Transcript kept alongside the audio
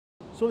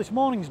So this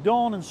morning's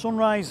dawn and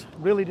sunrise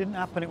really didn't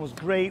happen. It was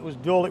grey, it was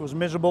dull, it was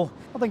miserable.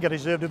 I think I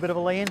deserved a bit of a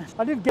lay-in.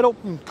 I did get up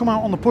and come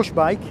out on the push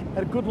bike,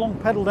 had a good long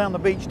pedal down the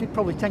beach, did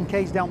probably 10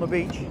 k's down the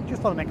beach,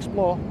 just thought I'd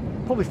explore.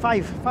 Probably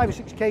five or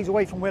 6 k's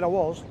away from where I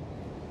was.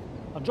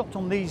 I dropped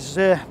on these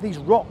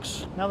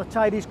rocks. Now the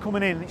tide is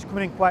coming in, it's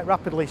coming in quite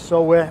rapidly,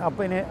 so I've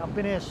been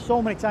here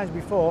so many times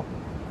before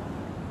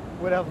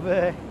where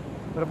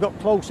I've got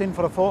close in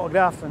for a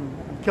photograph and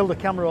killed a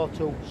camera or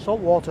two.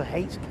 Saltwater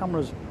hates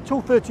cameras.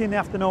 2:30 in the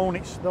afternoon,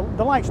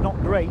 the light's not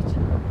great,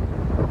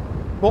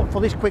 but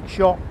for this quick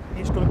shot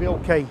it's going to be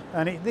okay,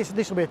 and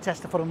this will be a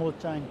tester for another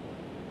time.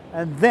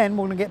 And then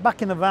we're going to get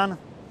back in the van,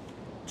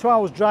 2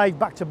 hours drive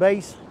back to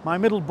base. My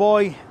middle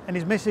boy and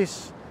his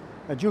missus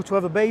are due to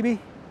have a baby,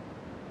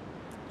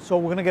 so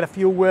we're going to get a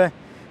few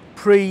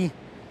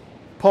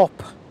pre-pop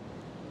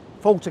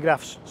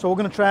photographs. So we're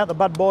going to try out the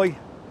bad boy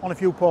on a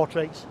few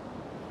portraits.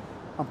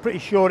 I'm pretty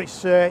sure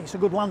it's a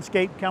good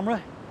landscape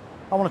camera.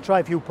 I want to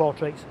try a few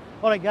portraits.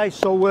 All right guys,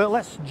 so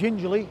let's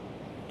gingerly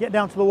get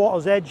down to the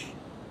water's edge,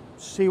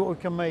 see what we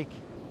can make.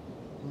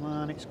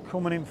 Man, it's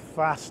coming in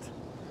fast.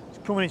 It's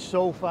coming in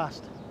so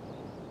fast.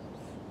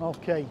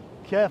 Okay,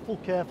 careful,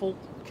 careful,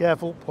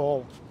 careful,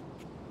 Paul.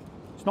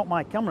 It's not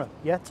my camera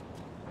yet.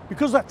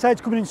 Because that tide's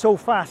coming in so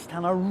fast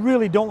and I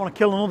really don't want to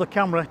kill another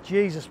camera,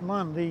 Jesus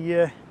man,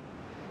 the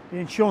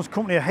insurance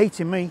company are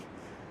hating me.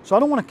 So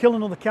I don't want to kill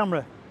another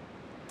camera.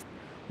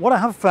 What I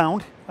have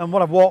found, and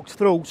what I've walked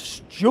through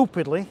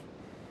stupidly,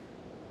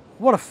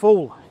 what a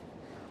fool.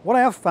 What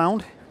I have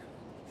found,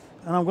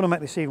 and I'm going to make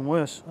this even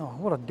worse. Oh,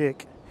 what a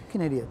dick.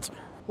 Fucking idiot.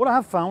 What I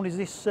have found is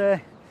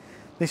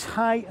this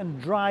high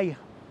and dry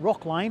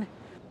rock line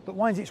that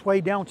winds its way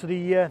down to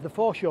the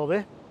foreshore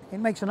there. It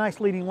makes a nice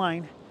leading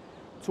line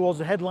towards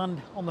the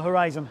headland on the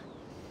horizon.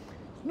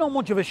 Not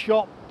much of a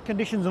shot,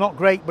 conditions are not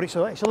great, but it's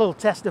a little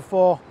tester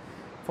for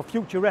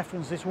future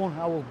reference, this one.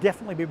 I will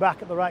definitely be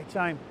back at the right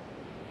time.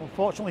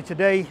 Unfortunately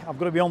today I've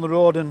got to be on the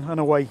road and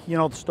away, you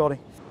know the story.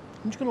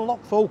 I'm just going to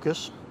lock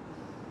focus,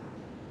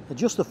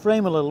 adjust the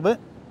frame a little bit,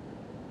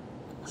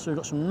 so we've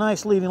got some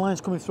nice leading lines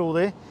coming through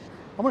there.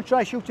 I'm going to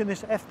try shooting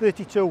this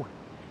f/32.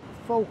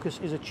 Focus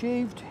is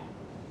achieved,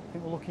 I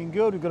think we're looking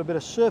good. We've got a bit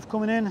of surf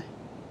coming in,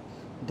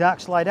 dark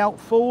slide out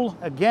full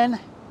again.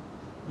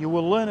 You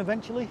will learn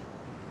eventually.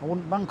 I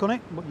wouldn't bank on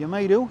it, but you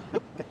may do.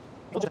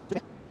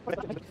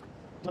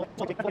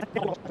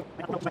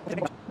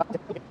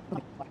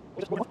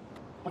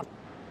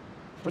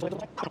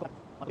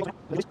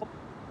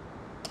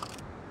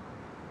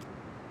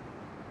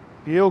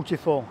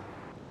 Beautiful.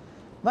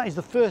 That is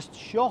the first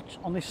shot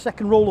on this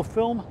second roll of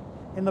film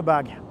in the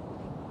bag.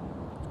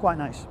 It's quite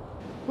nice.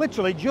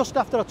 Literally just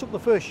after I took the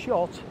first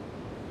shot,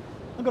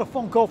 I got a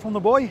phone call from the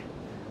boy,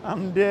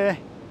 and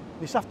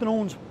this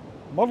afternoon's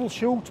model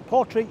shoot,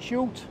 portrait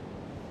shoot,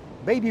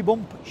 baby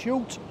bump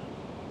shoot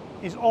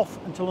is off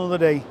until another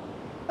day.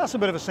 That's a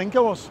bit of a sinker.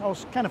 I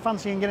was kind of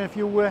fancying getting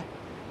a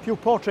few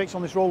portraits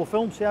on this roll of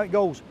film, see how it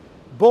goes.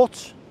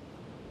 But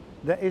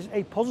there is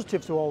a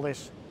positive to all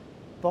this.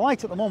 The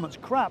light at the moment's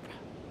crap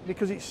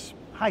because it's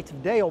height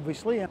of day,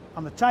 obviously,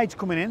 and the tide's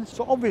coming in.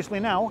 So obviously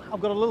now I've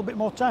got a little bit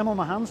more time on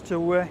my hands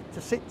to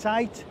sit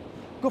tight,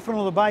 go for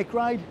another bike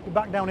ride, be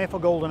back down here for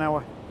golden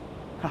hour.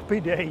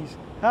 Happy days,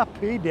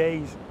 happy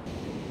days.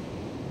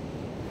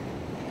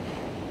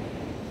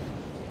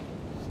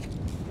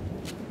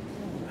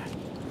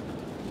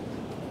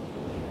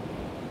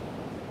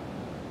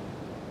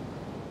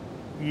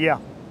 Yeah,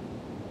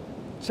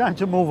 time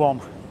to move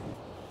on.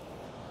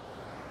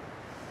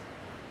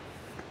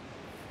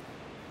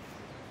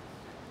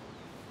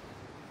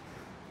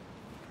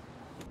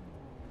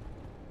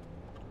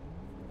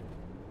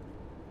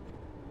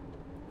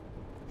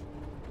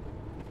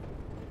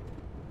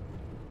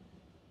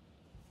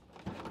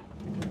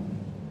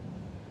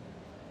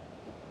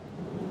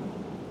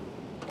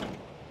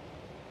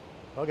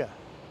 Okay.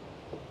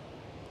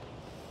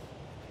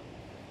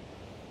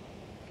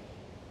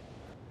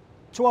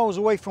 2 hours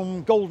away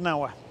from golden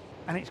hour,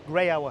 and it's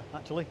grey hour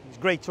actually. It's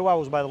grey 2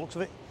 hours by the looks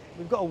of it.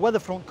 We've got a weather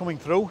front coming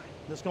through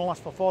that's going to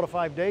last for 4 to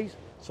 5 days.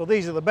 So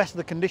these are the best of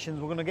the conditions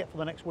we're going to get for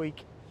the next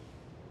week.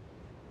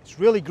 It's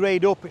really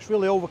greyed up, it's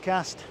really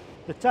overcast.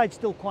 The tide's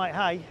still quite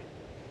high.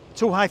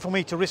 Too high for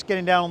me to risk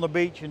getting down on the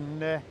beach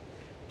and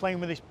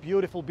playing with this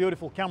beautiful,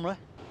 beautiful camera.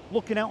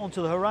 Looking out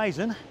onto the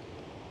horizon,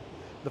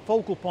 the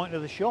focal point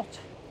of the shot,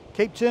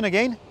 Cape Turn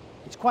again.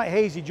 It's quite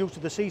hazy due to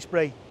the sea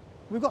spray.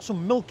 We've got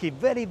some milky,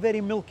 very,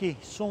 very milky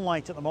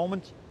sunlight at the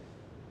moment,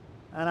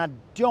 and I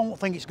don't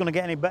think it's going to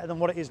get any better than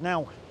what it is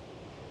now.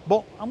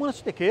 But I'm going to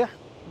stick here,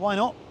 why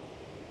not?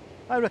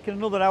 I reckon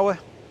another hour,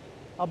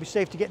 I'll be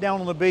safe to get down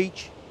on the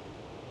beach,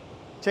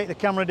 take the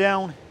camera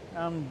down,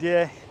 and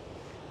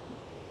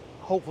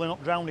hopefully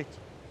not drown it.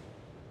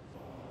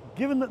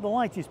 Given that the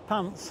light is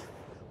pants,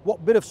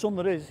 what bit of sun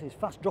there is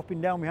fast dropping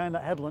down behind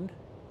that headland,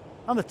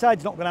 and the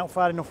tide's not gone out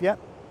far enough yet.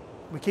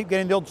 We keep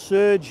getting the odd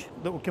surge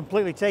that would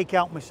completely take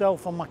out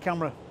myself on my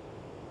camera.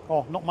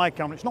 Oh, not my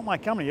camera, it's not my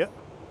camera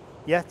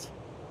yet.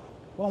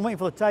 Well, I'm waiting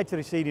for the tide to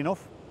recede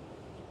enough.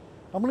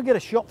 I'm going to get a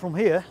shot from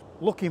here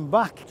looking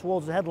back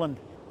towards the headland,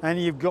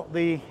 and you've got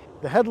the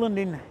headland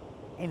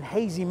in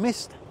hazy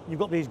mist. You've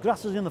got these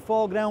grasses in the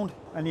foreground,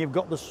 and you've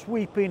got the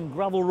sweeping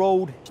gravel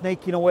road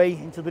snaking away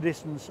into the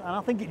distance. And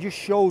I think it just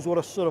shows what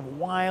a sort of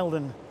wild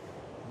and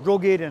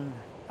rugged and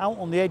out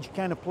on the edge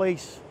kind of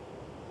place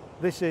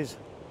this is.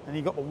 And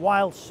you've got the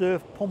wild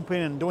surf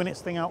pumping and doing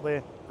its thing out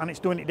there, and it's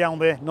doing it down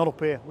there, not up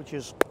here, which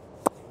is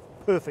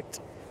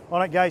perfect. All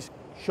right, guys,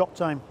 shot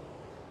time.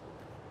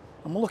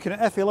 I'm looking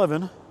at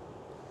f11,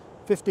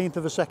 15th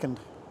of a second.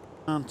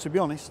 And to be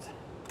honest,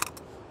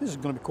 this is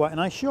going to be quite a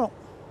nice shot.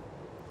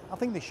 I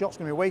think this shot's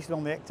going to be wasted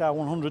on the Ektar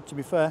 100, to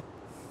be fair.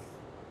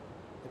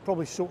 It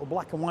probably suit a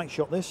black and white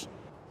shot, this.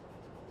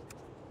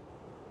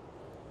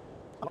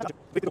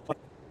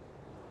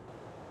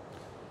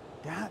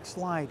 Dark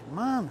slide,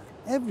 man,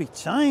 every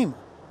time.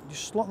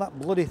 Just slot that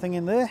bloody thing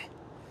in there.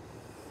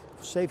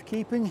 For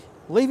safekeeping.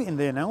 Leave it in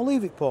there now,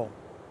 leave it, Paul.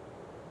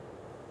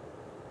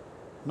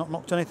 Not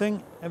knocked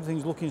anything,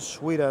 everything's looking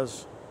sweet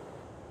as.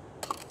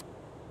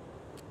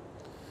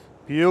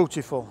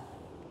 Beautiful.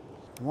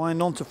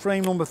 Wind on to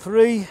frame number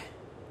 3,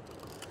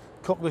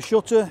 cock the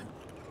shutter.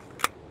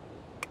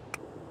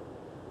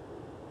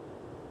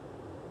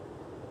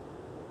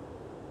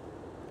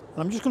 And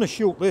I'm just going to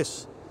shoot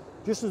this,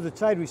 just as the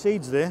tide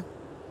recedes there.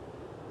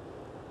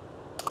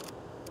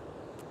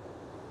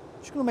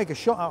 Just going to make a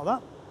shot out of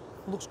that.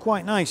 It looks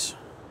quite nice.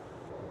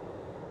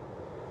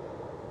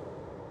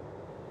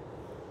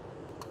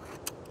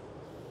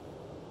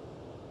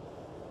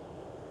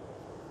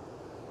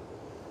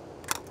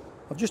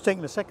 I've just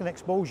taken a second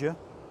exposure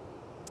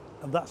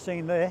of that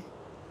scene there,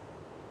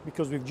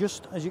 because we've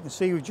just, as you can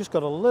see, we've just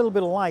got a little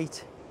bit of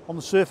light on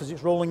the surface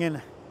it's rolling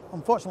in.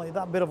 Unfortunately,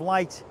 that bit of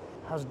light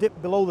has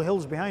dipped below the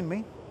hills behind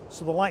me,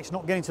 so the light's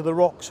not getting to the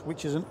rocks,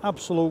 which is an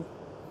absolute,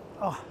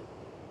 oh,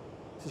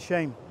 it's a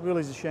shame, it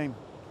really is a shame.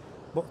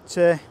 But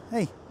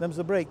hey, them's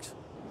the breaks.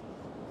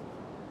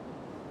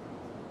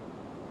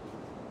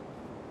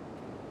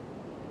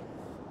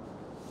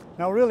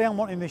 Now I really am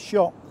wanting this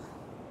shot,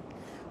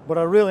 but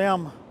I really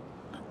am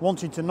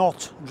wanting to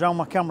not drown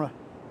my camera.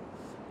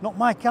 Not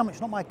my camera,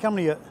 it's not my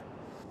camera yet.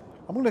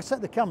 I'm going to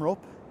set the camera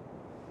up,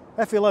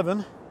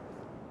 f11,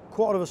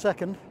 quarter of a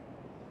second,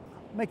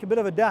 make a bit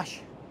of a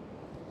dash,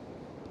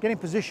 get in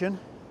position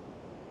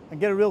and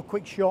get a real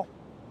quick shot,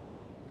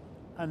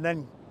 and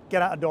then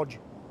get out of dodge.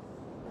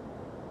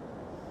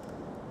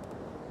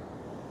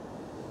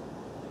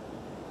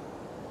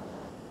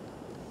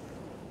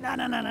 No,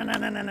 no, no, no, no,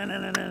 no, no, no, no,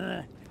 no,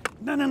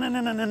 no, no, no,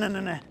 no, no, no, no, no,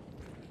 no.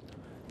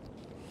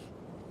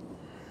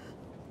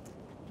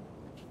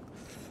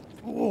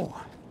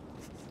 Oh.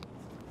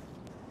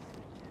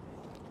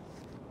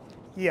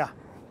 Yeah,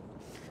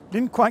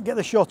 didn't quite get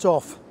the shot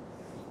off.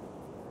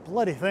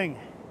 Bloody thing.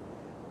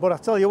 But I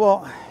tell you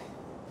what,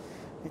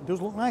 it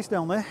does look nice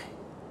down there.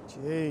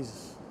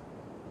 Jesus.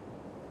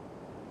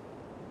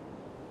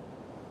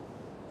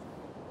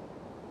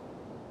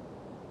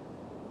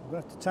 I'm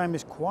going to have to time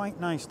this quite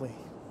nicely.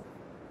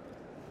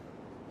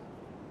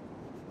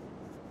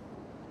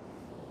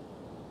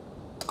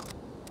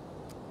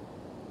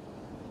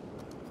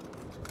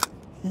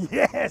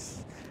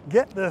 Yes!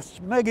 Get the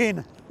smeg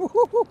in!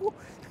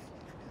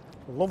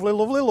 Lovely,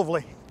 lovely,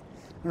 lovely.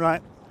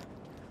 Right,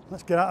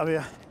 let's get out of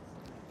here.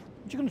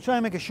 I'm just going to try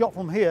and make a shot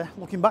from here,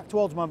 looking back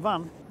towards my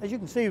van. As you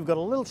can see, we've got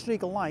a little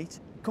streak of light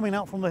coming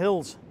out from the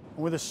hills.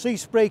 And with the sea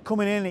spray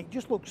coming in, it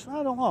just looks,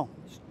 I don't know,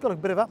 it's got a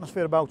bit of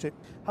atmosphere about it.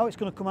 How it's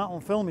going to come out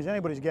on film is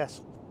anybody's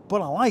guess.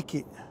 But I like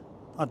it.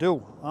 I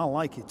do. I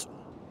like it.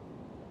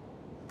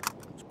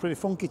 It's pretty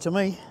funky to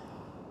me.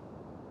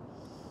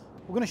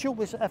 We're going to shoot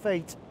this at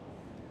f8.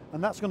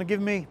 And that's going to give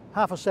me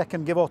half a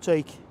second, give or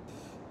take.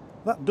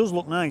 That does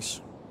look nice.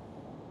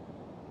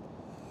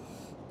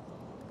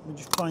 Let me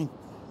just try and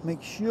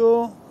make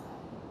sure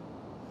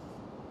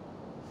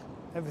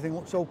everything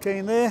looks okay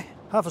in there.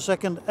 Half a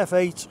second,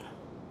 f8.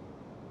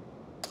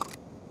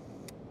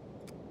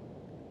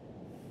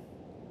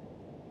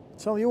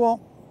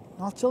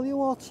 I'll tell you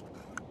what,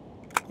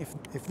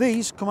 if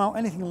these come out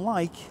anything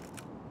like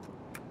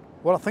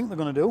what I think they're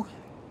going to do,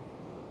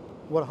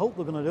 what I hope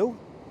they're going to do,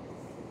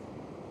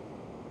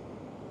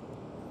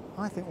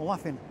 I think we're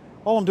laughing.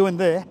 All I'm doing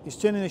there is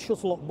turning the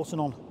shutter lock button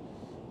on,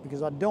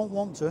 because I don't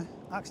want to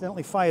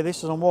accidentally fire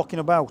this as I'm walking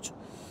about.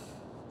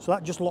 So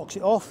that just locks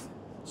it off,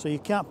 so you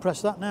can't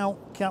press that now,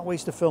 can't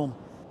waste the film.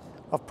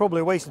 I've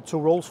probably wasted 2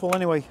 rolls full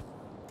anyway.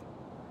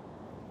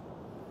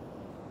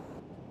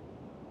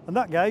 And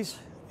that, guys,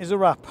 is a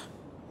wrap.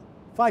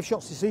 5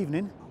 shots this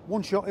evening,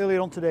 1 shot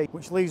earlier on today,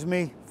 which leaves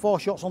me 4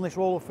 shots on this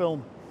roll of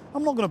film.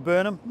 I'm not going to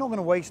burn them, not going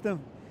to waste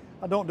them.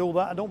 I don't do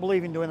that, I don't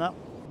believe in doing that,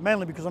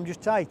 mainly because I'm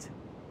just tight.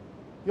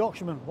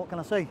 Yorkshireman, what can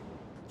I say?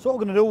 So what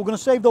we're going to do, we're going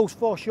to save those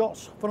 4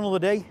 shots for another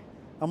day,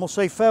 and we'll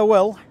say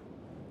farewell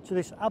to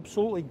this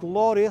absolutely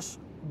glorious,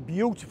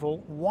 beautiful,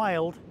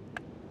 wild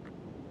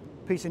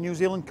piece of New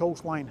Zealand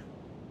coastline.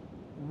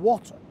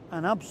 What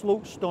an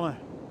absolute stunner.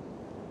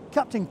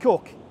 Captain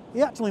Cook,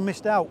 he actually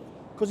missed out,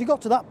 because he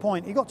got to that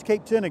point, he got to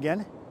Cape Turn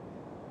again,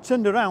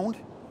 turned around,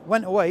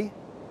 went away,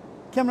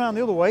 came around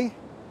the other way,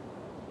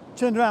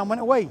 Turned around,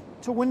 went away.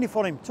 Too windy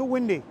for him, too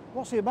windy.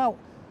 What's he about?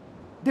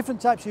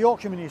 Different types of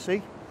Yorkshiremen, you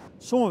see.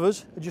 Some of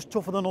us are just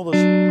tougher than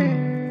others.